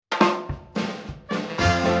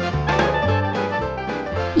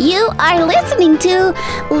You are listening to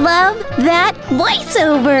Love That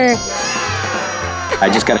Voiceover. I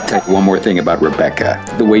just got to tell you one more thing about Rebecca,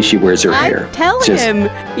 the way she wears her hair. Tell him.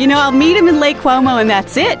 I'll meet him in Lake Como and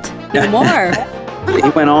that's it. No more. He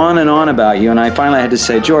went on and on about you, and I finally had to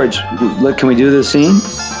say, George, look, can we do this scene?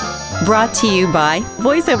 Brought to you by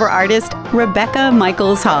voiceover artist Rebecca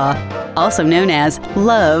Michaels-Haw, also known as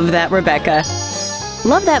Love That Rebecca.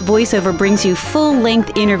 Love That Voiceover brings you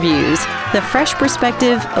full-length interviews, the fresh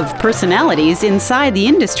perspective of personalities inside the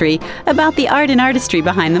industry about the art and artistry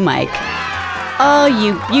behind the mic. Oh,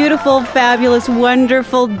 you beautiful, fabulous,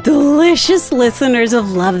 wonderful, delicious listeners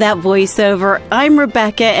of Love That Voiceover. I'm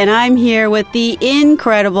Rebecca, and I'm here with the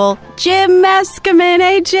incredible Jim Meskimen.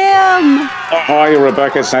 Hey, Jim. How are you,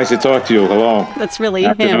 Rebecca? It's nice to talk to you. Hello. That's really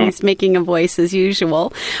him. He's making a voice as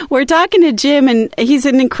usual. We're talking to Jim, and he's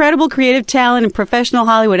an incredible creative talent and professional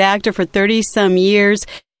Hollywood actor for 30-some years.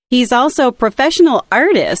 He's also a professional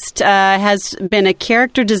artist, has been a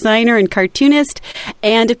character designer and cartoonist,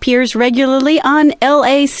 and appears regularly on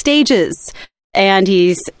LA stages. And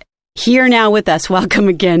he's here now with us. Welcome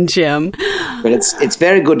again, Jim. Well, it's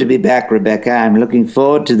very good to be back, Rebecca. I'm looking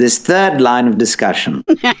forward to this third line of discussion.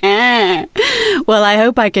 Well, I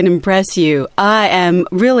hope I can impress you. I am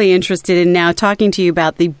really interested in now talking to you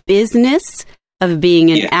about the business of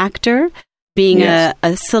being an actor, being a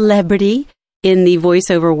celebrity in the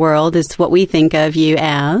voiceover world is what we think of you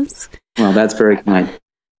as. Well, that's very kind.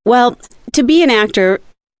 Well, to be an actor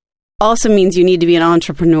also means you need to be an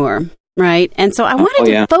entrepreneur, right? And so I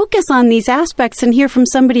wanted to focus on these aspects and hear from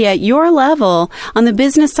somebody at your level on the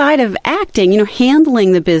business side of acting,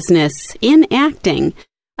 handling the business in acting.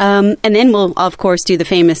 And then we'll, of course, do the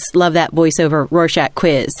famous Love That Voiceover Rorschach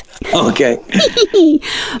quiz. Okay.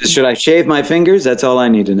 Should I shave my fingers? That's all I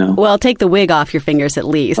need to know. Well, take the wig off your fingers at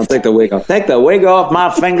least. I'll take the wig off. Take the wig off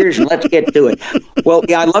my fingers and let's get to it. Well,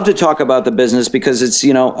 I'd love to talk about the business because it's,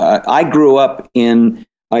 I grew up in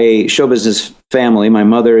a show business family. My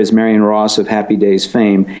mother is Marion Ross of Happy Days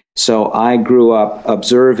fame. So I grew up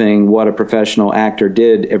observing what a professional actor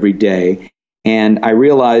did every day. And I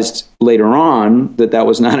realized later on that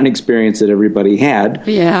was not an experience that everybody had.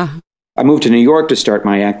 Yeah. I moved to New York to start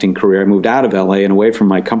my acting career. I moved out of LA and away from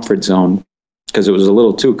my comfort zone because it was a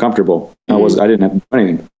little too comfortable. I didn't have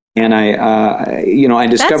anything. And I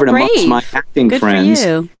discovered amongst my acting friends. For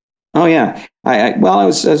you. Oh yeah. I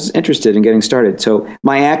was interested in getting started. So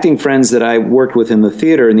my acting friends that I worked with in the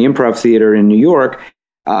theater, in the improv theater in New York,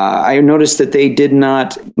 I noticed that they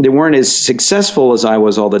weren't as successful as I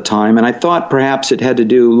was all the time. And I thought perhaps it had to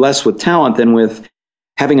do less with talent than with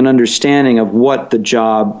having an understanding of what the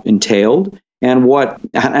job entailed and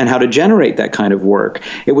how to generate that kind of work.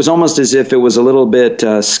 It was almost as if it was a little bit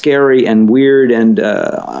scary and weird and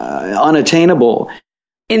unattainable.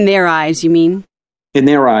 In their eyes, you mean? In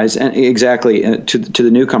their eyes, and exactly, to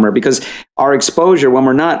the newcomer, because our exposure, when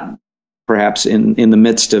we're not perhaps in the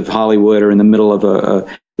midst of Hollywood or in the middle of a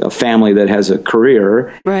family that has a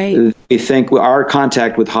career, right? We think our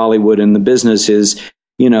contact with Hollywood and the business is,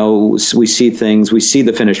 we see things, we see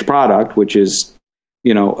the finished product, which is,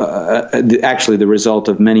 actually the result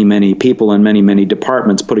of many, many people and many, many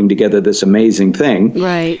departments putting together this amazing thing,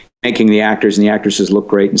 right? Making the actors and the actresses look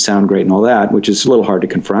great and sound great and all that, which is a little hard to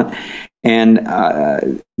confront. And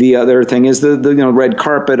the other thing is the red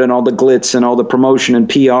carpet and all the glitz and all the promotion and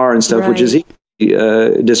PR and stuff, which is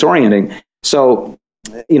disorienting. So,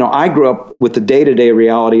 I grew up with the day-to-day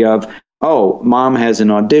reality of, mom has an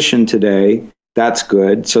audition today. That's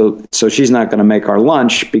good. So she's not going to make our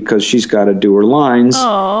lunch because she's got to do her lines.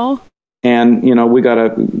 Oh. And, we got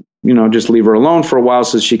to, just leave her alone for a while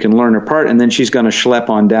so she can learn her part. And then she's going to schlep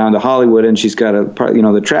on down to Hollywood and she's got to,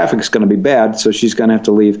 the traffic's going to be bad. So she's going to have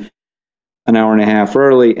to leave an hour and a half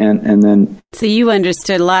early, and then... So you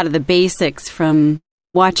understood a lot of the basics from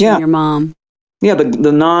watching your mom. Yeah,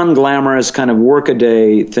 the non-glamorous kind of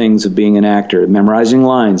workaday things of being an actor, memorizing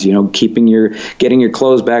lines, getting your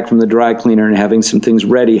clothes back from the dry cleaner and having some things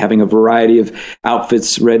ready, having a variety of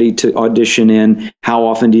outfits ready to audition in. How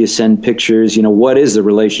often do you send pictures? What is the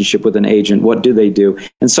relationship with an agent? What do they do?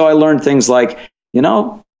 And so I learned things like, you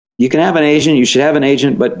can have an agent, you should have an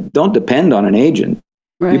agent, but don't depend on an agent.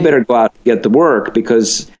 Right. You better go out and get the work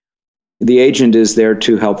because the agent is there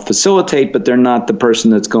to help facilitate, but they're not the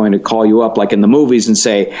person that's going to call you up like in the movies and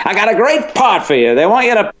say, I got a great part for you. They want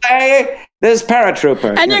you to play this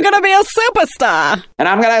paratrooper. And you're going to be a superstar. And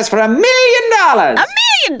I'm going to ask for $1 million. $1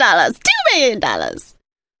 million. $2 million.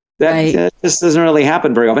 That just doesn't really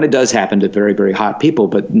happen very often. It does happen to very, very hot people.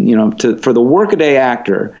 But, for the workaday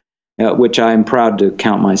actor, which I'm proud to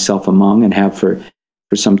count myself among and have for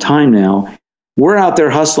some time now, we're out there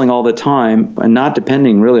hustling all the time and not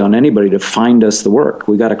depending really on anybody to find us the work.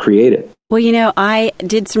 We got to create it. Well, I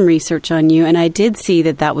did some research on you, and I did see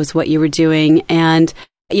that was what you were doing. And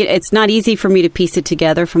it's not easy for me to piece it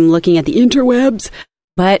together from looking at the interwebs,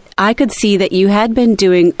 but I could see that you had been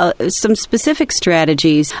doing some specific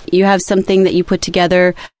strategies. You have something that you put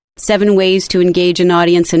together, 7 ways to engage an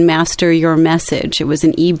audience and master your message. It was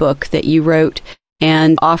an ebook that you wrote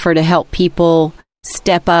and offer to help people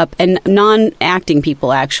step up, and non-acting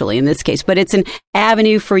people actually in this case, but it's an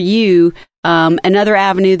avenue for you. Another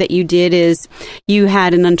avenue that you did is you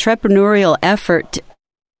had an entrepreneurial effort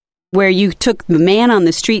where you took the man on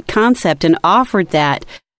the street concept and offered that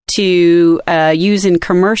to use in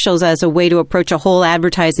commercials as a way to approach a whole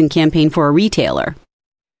advertising campaign for a retailer.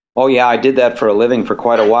 Oh, yeah, I did that for a living for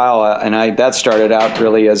quite a while, and that started out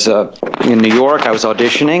really as in New York. I was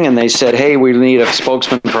auditioning, and they said, hey, we need a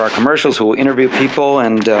spokesman for our commercials who will interview people,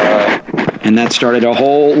 and that started a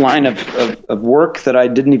whole line of work that I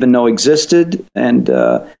didn't even know existed, and,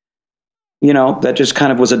 that just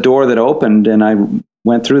kind of was a door that opened, and I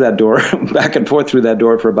went through that door, back and forth through that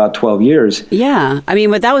door for about 12 years. Yeah,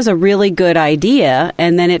 but that was a really good idea,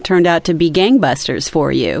 and then it turned out to be gangbusters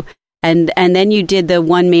for you. And then you did the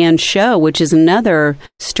one-man show, which is another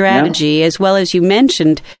strategy, as well as you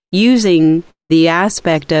mentioned, using the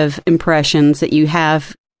aspect of impressions that you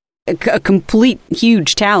have a complete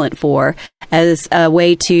huge talent for as a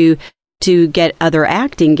way to get other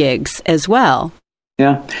acting gigs as well.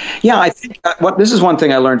 Yeah. I think this is one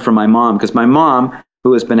thing I learned from my mom, because my mom,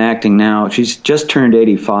 who has been acting now, she's just turned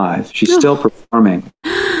 85. She's still performing.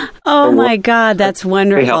 Oh, my God, that's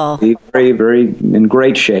wonderful. Very healthy, very, very in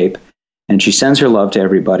great shape. And she sends her love to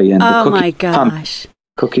everybody. And my gosh.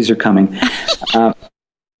 Cookies are coming.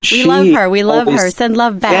 We love her. We love her. Send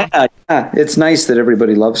love back. Yeah, it's nice that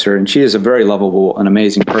everybody loves her. And she is a very lovable and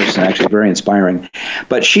amazing person, actually very inspiring.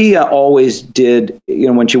 But she always did,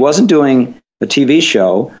 when she wasn't doing a TV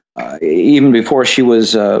show, even before she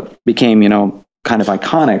became, kind of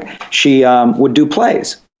iconic, she would do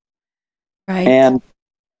plays. Right. And,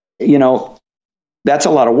 that's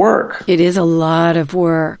a lot of work. It is a lot of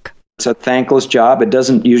work. It's a thankless job. It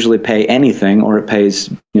doesn't usually pay anything, or it pays,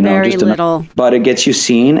 very just little. enough. But it gets you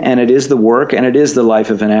seen, and it is the work, and it is the life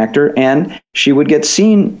of an actor. And she would get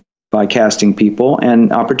seen by casting people,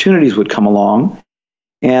 and opportunities would come along.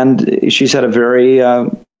 And she's had a very,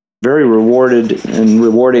 very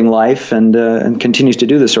rewarding life, and continues to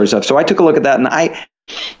do this sort of stuff. So I took a look at that, and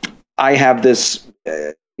I have this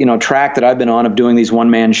track that I've been on of doing these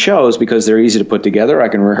one-man shows because they're easy to put together. I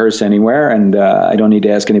can rehearse anywhere, and I don't need to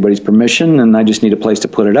ask anybody's permission, and I just need a place to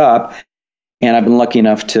put it up. And I've been lucky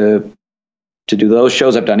enough to do those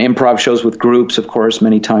shows. I've done improv shows with groups, of course,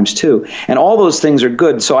 many times too. And all those things are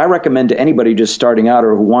good. So I recommend to anybody just starting out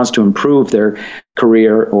or who wants to improve their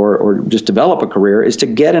career or just develop a career is to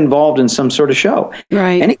get involved in some sort of show.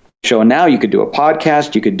 Right. Any show. And now you could do a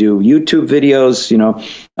podcast, you could do YouTube videos,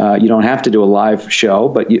 you don't have to do a live show,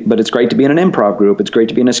 but it's great to be in an improv group. It's great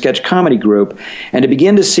to be in a sketch comedy group and to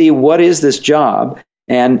begin to see what is this job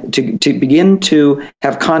and to begin to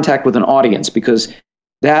have contact with an audience, because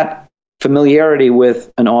that familiarity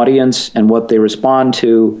with an audience and what they respond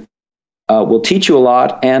to will teach you a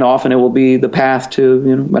lot, and often it will be the path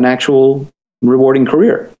to an actual rewarding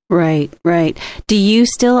career. Right. Do you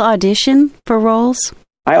still audition for roles?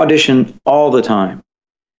 I audition all the time,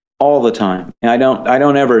 and I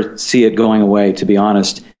don't ever see it going away. To be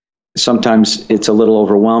honest, sometimes it's a little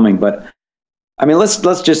overwhelming, but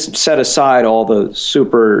let's just set aside all the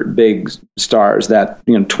super big stars that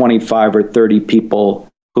 25 or 30 people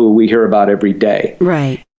who we hear about every day.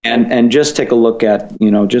 Right. And just take a look at,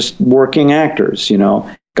 just working actors,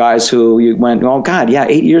 guys who you went, oh God, yeah,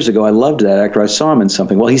 8 years ago, I loved that actor. I saw him in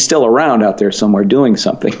something. Well, he's still around out there somewhere doing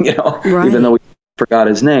something, right. Even though we forgot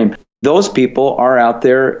his name. Those people are out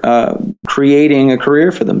there creating a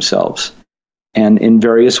career for themselves and in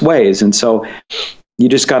various ways. And so you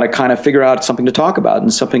just got to kind of figure out something to talk about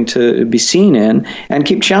and something to be seen in and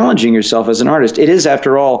keep challenging yourself as an artist. It is,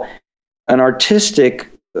 after all, an artistic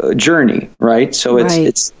journey, right? So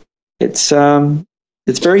it's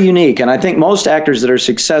very unique, and I think most actors that are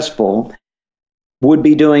successful would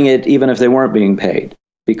be doing it even if they weren't being paid,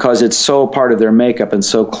 because it's so part of their makeup and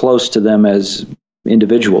so close to them as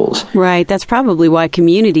individuals. Right. That's probably why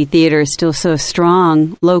community theater is still so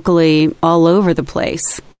strong locally all over the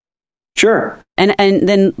place. Sure. And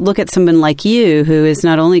then look at someone like you, who is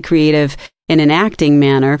not only creative in an acting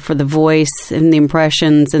manner for the voice and the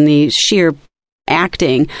impressions and the sheer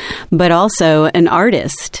acting, but also an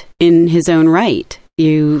artist in his own right.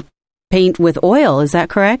 You paint with oil, is that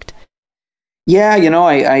correct? Yeah,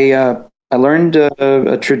 I learned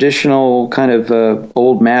a traditional kind of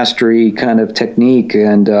old mastery kind of technique,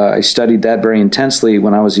 and I studied that very intensely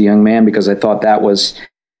when I was a young man because I thought that was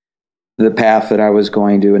the path that I was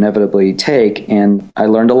going to inevitably take, and I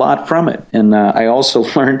learned a lot from it. And I also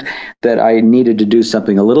learned that I needed to do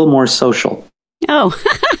something a little more social. Oh,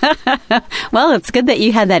 well, it's good that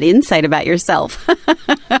you had that insight about yourself.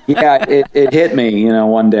 Yeah, it hit me,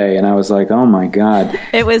 one day, and I was like, oh my God.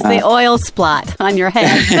 It was the oil spot on your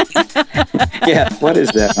head. Yeah, what is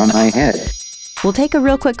that on my head? We'll take a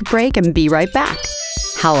real quick break and be right back.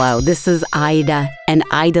 Hello, this is Ida, and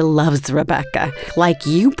Ida loves Rebecca. Like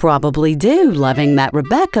you probably do, loving that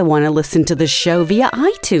Rebecca want to listen to the show via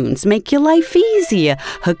iTunes, make your life easier.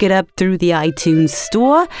 Hook it up through the iTunes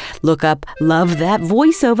store. Look up Love That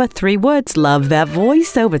Voiceover, 3 words, Love That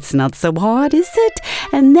Voiceover. It's not so hard, is it?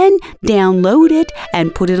 And then download it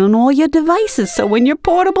and put it on all your devices. So when you're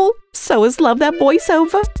portable, so is Love That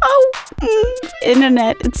Voiceover. Oh,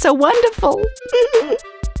 internet, it's so wonderful.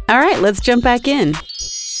 All right, let's jump back in.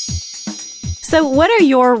 So what are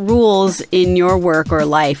your rules in your work or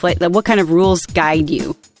life? Like, what kind of rules guide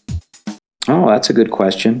you? Oh, that's a good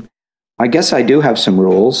question. I guess I do have some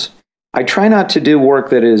rules. I try not to do work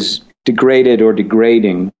that is degraded or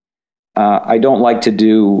degrading. I don't like to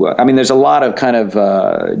do, there's a lot of kind of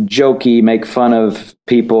jokey, make fun of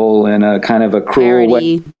people in a kind of a cruel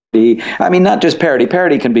Parody. way. Not just parody.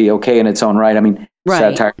 Parody can be okay in its own right. Right.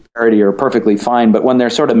 Satire and parody are perfectly fine. But when they're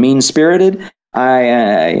sort of mean-spirited,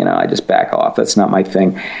 I just back off. That's not my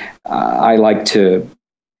thing. I like to,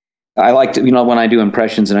 when I do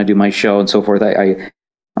impressions and I do my show and so forth, I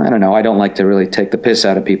don't know. I don't like to really take the piss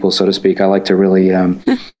out of people, so to speak. I like to really,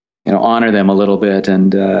 honor them a little bit,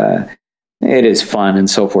 and it is fun and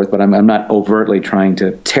so forth. But I'm not overtly trying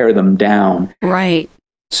to tear them down. Right.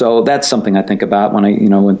 So that's something I think about when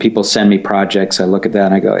when people send me projects. I look at that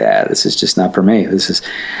and I go, yeah, this is just not for me. This is,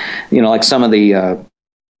 like some of the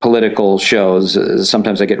political shows.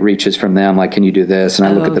 Sometimes I get reaches from them, like, can you do this? And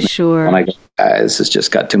I look at them sure. and I go, this has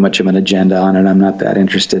just got too much of an agenda on it. I'm not that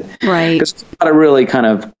interested. Right. Because there's a lot of really kind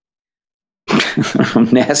of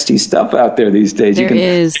nasty stuff out there these days. There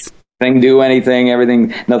is. Do anything,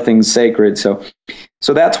 everything, nothing's sacred. So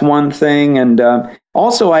that's one thing. And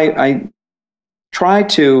also I try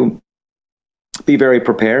to be very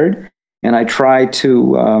prepared, and I try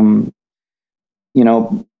to,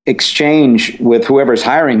 exchange with whoever's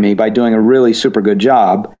hiring me by doing a really super good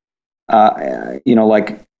job,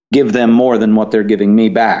 like give them more than what they're giving me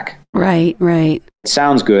back. Right. It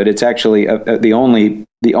sounds good. It's actually the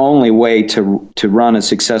only way to run a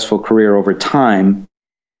successful career over time.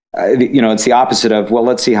 It's the opposite of, well,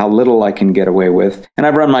 let's see how little I can get away with. And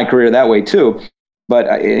I've run my career that way too.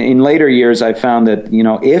 But in later years, I found that,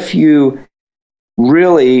 if you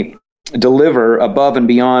really deliver above and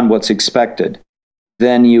beyond what's expected,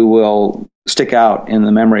 then you will stick out in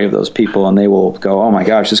the memory of those people, and they will go, oh my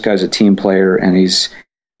gosh, this guy's a team player, and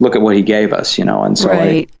look at what he gave us, And so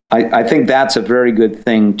right. I think that's a very good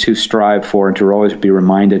thing to strive for and to always be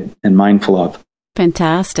reminded and mindful of.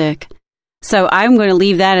 Fantastic. So I'm going to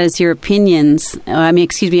leave that as your opinions. I'm going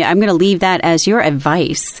to leave that as your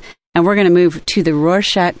advice. And we're going to move to the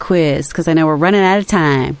Rorschach quiz because I know we're running out of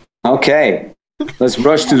time. Okay. Let's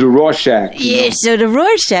rush to the Rorschach. Yeah, so the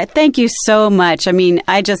Rorschach, thank you so much.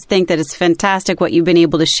 I just think that it's fantastic what you've been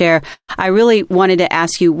able to share. I really wanted to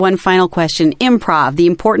ask you one final question. Improv, the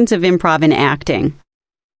importance of improv in acting.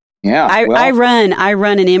 Yeah. I run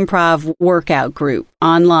an improv workout group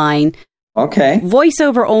online. Okay.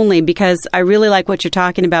 Voiceover only, because I really like what you're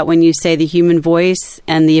talking about when you say the human voice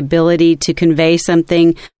and the ability to convey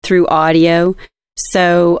something through audio.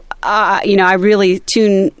 So, I really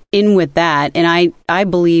tune in with that. And I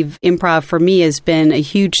believe improv for me has been a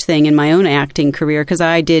huge thing in my own acting career because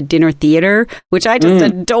I did dinner theater, which I just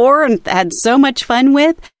adore and had so much fun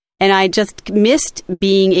with. And I just missed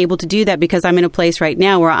being able to do that because I'm in a place right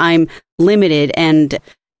now where I'm limited and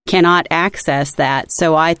cannot access that.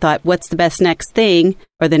 So I thought, what's the best next thing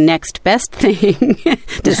or the next best thing?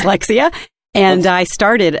 Dyslexia. And I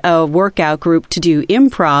started a workout group to do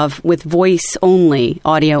improv with voice only,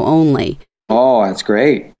 audio only. Oh, that's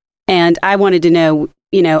great. And I wanted to know,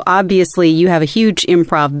 obviously you have a huge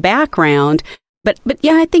improv background, but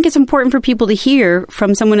yeah, I think it's important for people to hear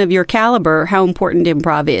from someone of your caliber how important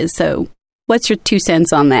improv is. So what's your 2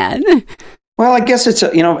 cents on that? Well, I guess it's,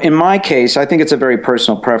 in my case, I think it's a very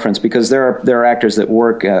personal preference because there are actors that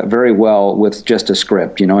work very well with just a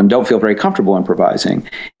script, and don't feel very comfortable improvising.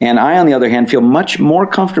 And I, on the other hand, feel much more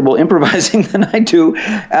comfortable improvising than I do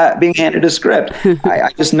being handed a script.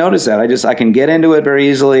 I just noticed that. I can get into it very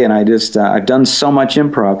easily, and I've done so much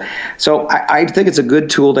improv. So I think it's a good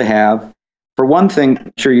tool to have. for one thing,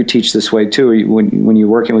 I'm sure you teach this way too, when you're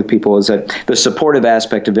working with people, is that the supportive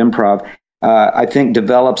aspect of improv, I think,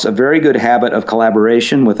 develops a very good habit of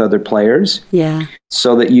collaboration with other players. Yeah.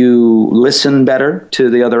 So that you listen better to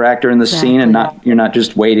the other actor in the scene, and you're not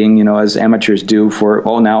just waiting, as amateurs do for,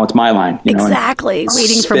 now it's my line. Exactly.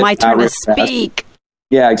 Waiting for my turn to speak.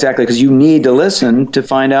 Yeah, exactly. Because you need to listen to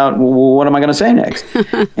find out, what am I going to say next?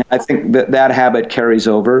 And I think that habit carries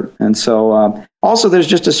over. And so also there's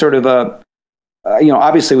just a sort of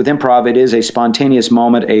obviously with improv, it is a spontaneous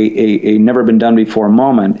moment, a never been done before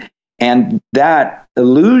moment. And that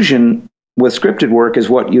illusion with scripted work is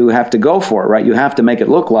what you have to go for, right? You have to make it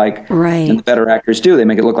look like, and the better actors do. They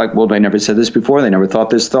make it look like, well, they never said this before. They never thought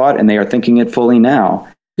this thought, and they are thinking it fully now.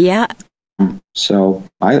 Yeah. So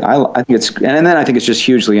I think and then I think it's just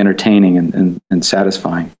hugely entertaining and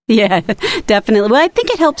satisfying. Yeah, definitely. Well, I think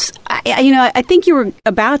it helps. I think you were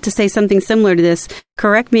about to say something similar to this.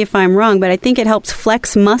 Correct me if I'm wrong, but I think it helps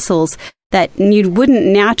flex muscles that you wouldn't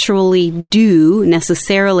naturally do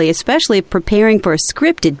necessarily, especially preparing for a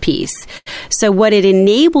scripted piece. So what it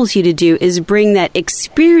enables you to do is bring that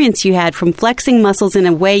experience you had from flexing muscles in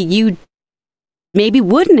a way you maybe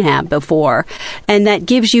wouldn't have before. And that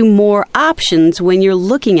gives you more options when you're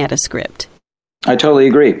looking at a script. I totally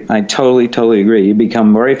agree. I totally agree. You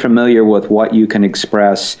become very familiar with what you can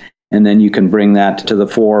express, and then you can bring that to the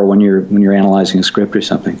fore when you're analyzing a script or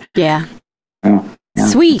something. Yeah. Oh. Yeah.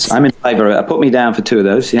 Sweet. I'm in favor. Put me down for 2 of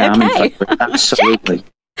those. Yeah, okay. I'm in favor. Absolutely.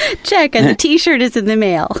 Check. And the T-shirt is in the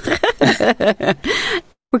mail.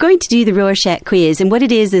 We're going to do the Rorschach quiz. And what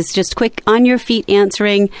it is just quick, on your feet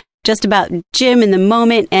answering just about Jim in the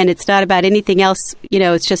moment. And it's not about anything else.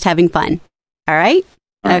 It's just having fun. All right?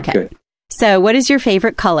 All right, okay. Good. So what is your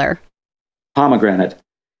favorite color? Pomegranate.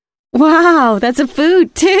 Wow, that's a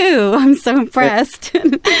food too. I'm so impressed.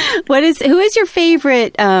 Who is your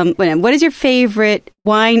favorite? What is your favorite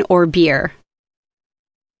wine or beer?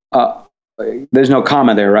 There's no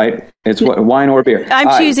comma there, right? It's wine or beer.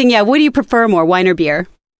 I'm choosing. Yeah, what do you prefer more, wine or beer?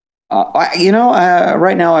 Right now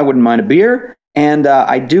I wouldn't mind a beer, and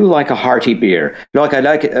I do like a hearty beer. To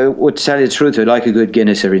tell you the truth, I like a good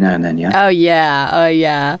Guinness every now and then. Yeah. Oh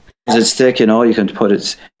yeah. It's thick, you can put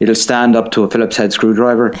it. It'll stand up to a Phillips head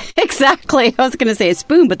screwdriver. Exactly. I was going to say a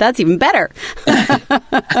spoon, but that's even better.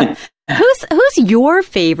 Who's your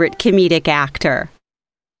favorite comedic actor?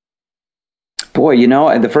 Boy,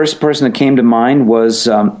 the first person that came to mind was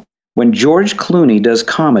when George Clooney does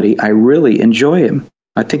comedy. I really enjoy him.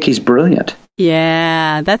 I think he's brilliant.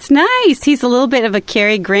 Yeah, that's nice. He's a little bit of a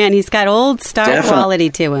Cary Grant. He's got old star quality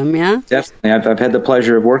to him, yeah? Definitely. I've had the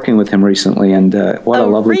pleasure of working with him recently, and what a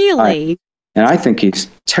lovely really? guy. And I think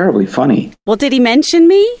he's terribly funny. Well, did he mention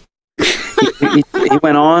me? he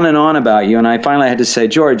went on and on about you, and I finally had to say,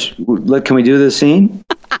 George, can we do this scene?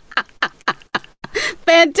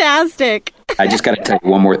 Fantastic. I just got to tell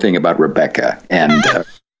you one more thing about Rebecca, and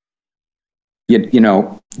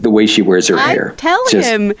the way she wears her hair. Tell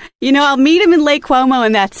him. I'll meet him in Lake Como,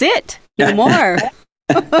 and that's it. No more.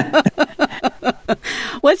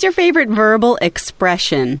 What's your favorite verbal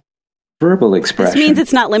expression? Verbal expression. This means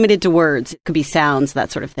it's not limited to words. It could be sounds, that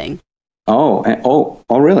sort of thing. Oh,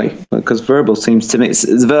 really? Because verbal seems to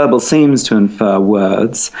infer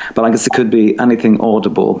words, but I guess it could be anything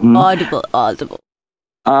audible. Audible.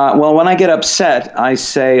 Well, when I get upset, I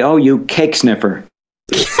say, "Oh, you cake sniffer."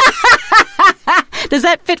 Does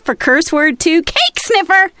that fit for curse word too? Cake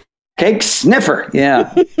sniffer. Cake sniffer.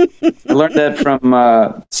 Yeah, I learned that from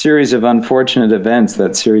a series of unfortunate events.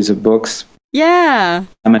 That series of books. Yeah.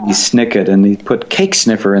 He snickered and he put cake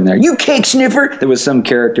sniffer in there. You cake sniffer. There was some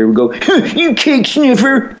character who would go, you cake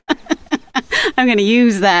sniffer. I'm going to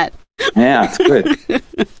use that. Yeah, it's good.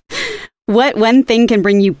 What one thing can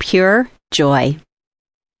bring you pure joy?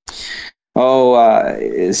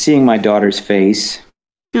 Seeing my daughter's face.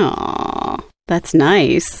 Aw, that's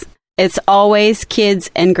nice. It's always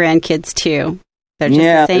kids and grandkids too. They're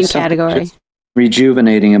just the same category.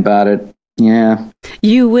 Rejuvenating about it. Yeah.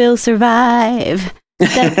 You will survive.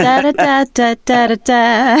 Da, da, da, da, da, da, da,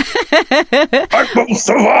 da. I will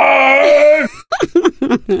survive!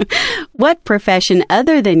 What profession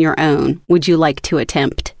other than your own would you like to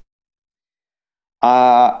attempt?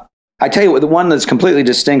 I tell you what, the one that's completely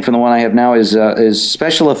distinct from the one I have now is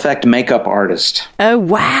special effect makeup artist. Oh,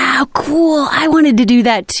 wow. Cool. I wanted to do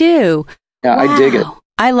that too. Yeah, wow. I dig it.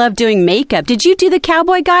 I love doing makeup. Did you do the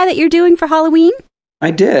cowboy guy that you're doing for Halloween? I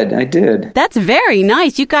did. That's very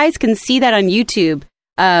nice. You guys can see that on YouTube.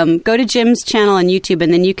 Go to Jim's channel on YouTube,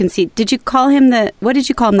 and then you can see. Did you call him what did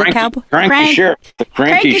you call him? The cowboy? Cranky Sheriff. The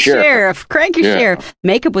Cranky Sheriff. Cranky Sheriff.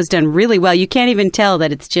 Makeup was done really well. You can't even tell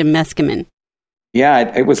that it's Jim Meskimen.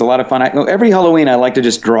 Yeah, it was a lot of fun. Every Halloween, I like to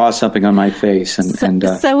just draw something on my face.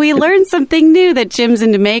 So we learned something new, that Jim's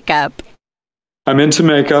into makeup. I'm into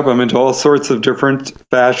makeup. I'm into all sorts of different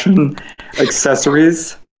fashion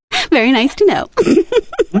accessories. Very nice to know.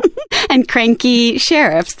 And cranky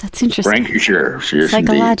sheriffs. That's interesting. Cranky sheriffs. Yes,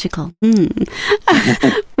 psychological.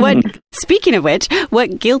 Speaking of which,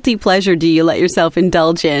 what guilty pleasure do you let yourself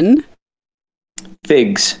indulge in?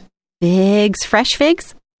 Figs. Figs. Fresh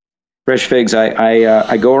figs? Fresh figs.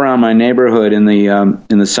 I go around my neighborhood in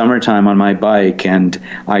the summertime on my bike, and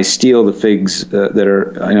I steal the figs that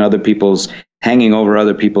are in other people's, hanging over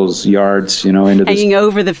other people's yards, hanging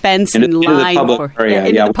over the fence and line the public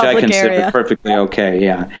area, which I consider perfectly okay.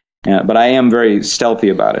 Yeah, but I am very stealthy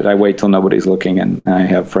about it. I wait till nobody's looking, and I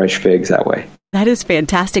have fresh figs that way. That is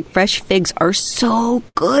fantastic. Fresh figs are so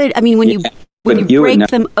good. I mean, when you break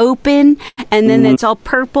them open, and then it's all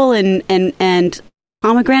purple and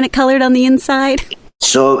pomegranate colored on the inside.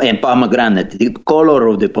 So, and pomegranate, the color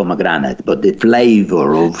of the pomegranate, but the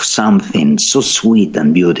flavor of something so sweet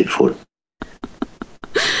and beautiful.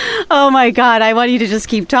 Oh my God, I want you to just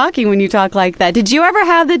keep talking when you talk like that. Did you ever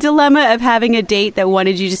have the dilemma of having a date that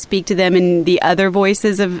wanted you to speak to them in the other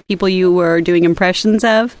voices of people you were doing impressions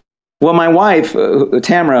of? Well, my wife,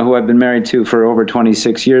 Tamara, who I've been married to for over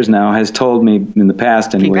 26 years now, has told me in the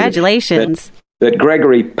past anyway. Congratulations. That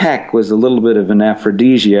Gregory Peck was a little bit of an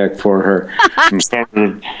aphrodisiac for her. And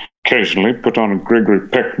started occasionally put on a Gregory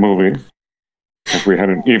Peck movie. If we had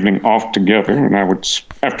an evening off together, and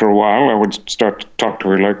after a while, I would start to talk to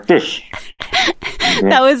her like this.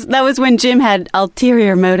 That was when Jim had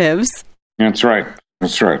ulterior motives. That's right.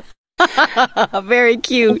 Very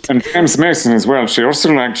cute. And James Mason as well. She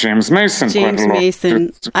also liked James Mason quite a lot.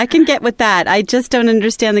 Mason. I can get with that. I just don't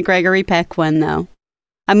understand the Gregory Peck one, though.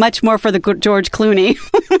 I'm much more for the George Clooney.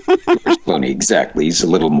 George Clooney, exactly. He's a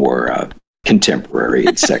little more contemporary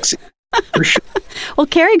and sexy, for sure. Well,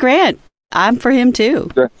 Cary Grant, I'm for him too.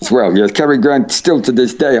 As well, yes. Cary Grant, still to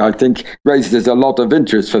this day, I think, raises a lot of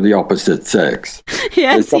interest for the opposite sex.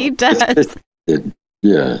 Yes, he does.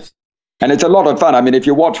 Yes. And it's a lot of fun. I mean, if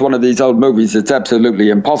you watch one of these old movies, it's absolutely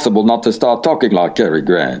impossible not to start talking like Cary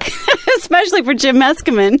Grant. Especially for Jim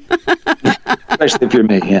Meskimen. Especially if you're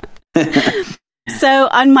me, yeah. So,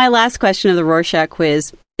 on my last question of the Rorschach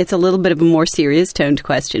quiz, it's a little bit of a more serious toned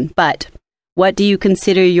question, but what do you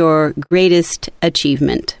consider your greatest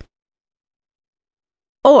achievement?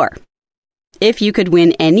 Or, if you could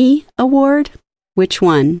win any award, which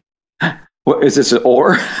one? What, is this an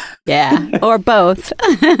or? Yeah, or both.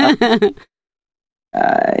 I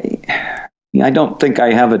don't think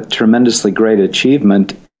I have a tremendously great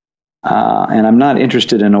achievement, and I'm not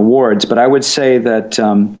interested in awards, but I would say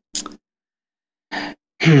that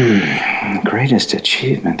greatest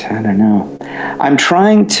achievement, I don't know. I'm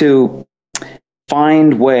trying to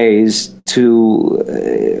find ways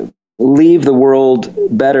to leave the world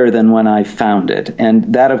better than when I found it.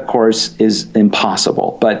 And that, of course, is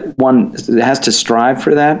impossible. But one has to strive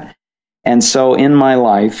for that. And so in my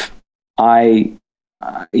life, I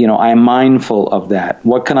am mindful of that.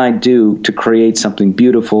 What can I do to create something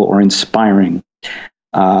beautiful or inspiring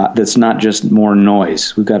that's not just more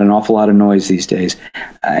noise? We've got an awful lot of noise these days.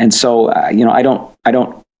 And so, I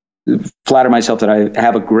don't flatter myself that I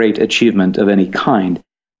have a great achievement of any kind.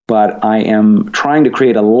 But I am trying to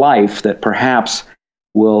create a life that perhaps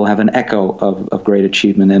will have an echo of great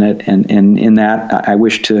achievement in it. And in that, I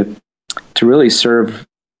wish to really serve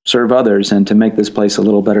others and to make this place a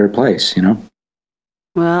little better place,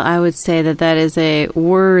 Well, I would say that is a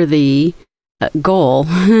worthy goal,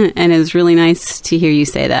 and it's really nice to hear you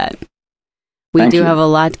say that. We do have a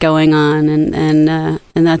lot going on, and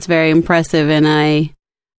that's very impressive, and I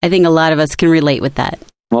think a lot of us can relate with that.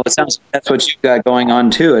 Well, it sounds like that's what you've got going on,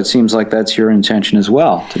 too. It seems like that's your intention as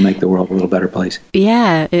well, to make the world a little better place.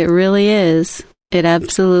 Yeah, it really is. It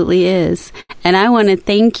absolutely is. And I want to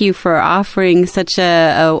thank you for offering such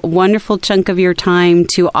a wonderful chunk of your time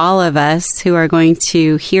to all of us who are going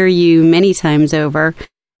to hear you many times over.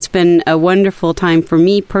 It's been a wonderful time for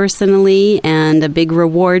me personally and a big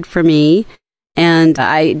reward for me. And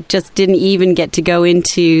I just didn't even get to go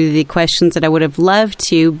into the questions that I would have loved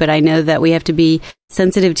to, but I know that we have to be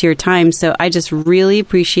sensitive to your time. So I just really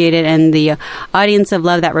appreciate it. And the audience of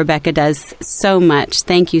Love That Rebecca does so much.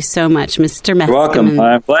 Thank you so much, Mr. Meskimen. You're welcome.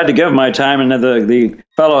 I'm glad to give my time. And the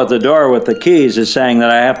fellow at the door with the keys is saying that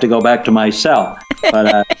I have to go back to my cell.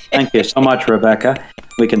 But thank you so much, Rebecca.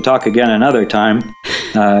 We can talk again another time.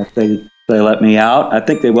 They let me out. I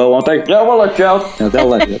think they will, won't they? Yeah, we'll let you out. No, they'll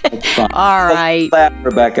let you. That's fine. All right.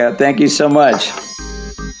 Rebecca, thank you so much.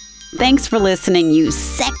 Thanks for listening, you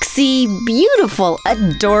sexy, beautiful,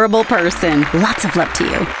 adorable person. Lots of love to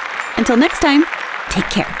you. Until next time, take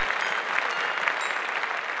care.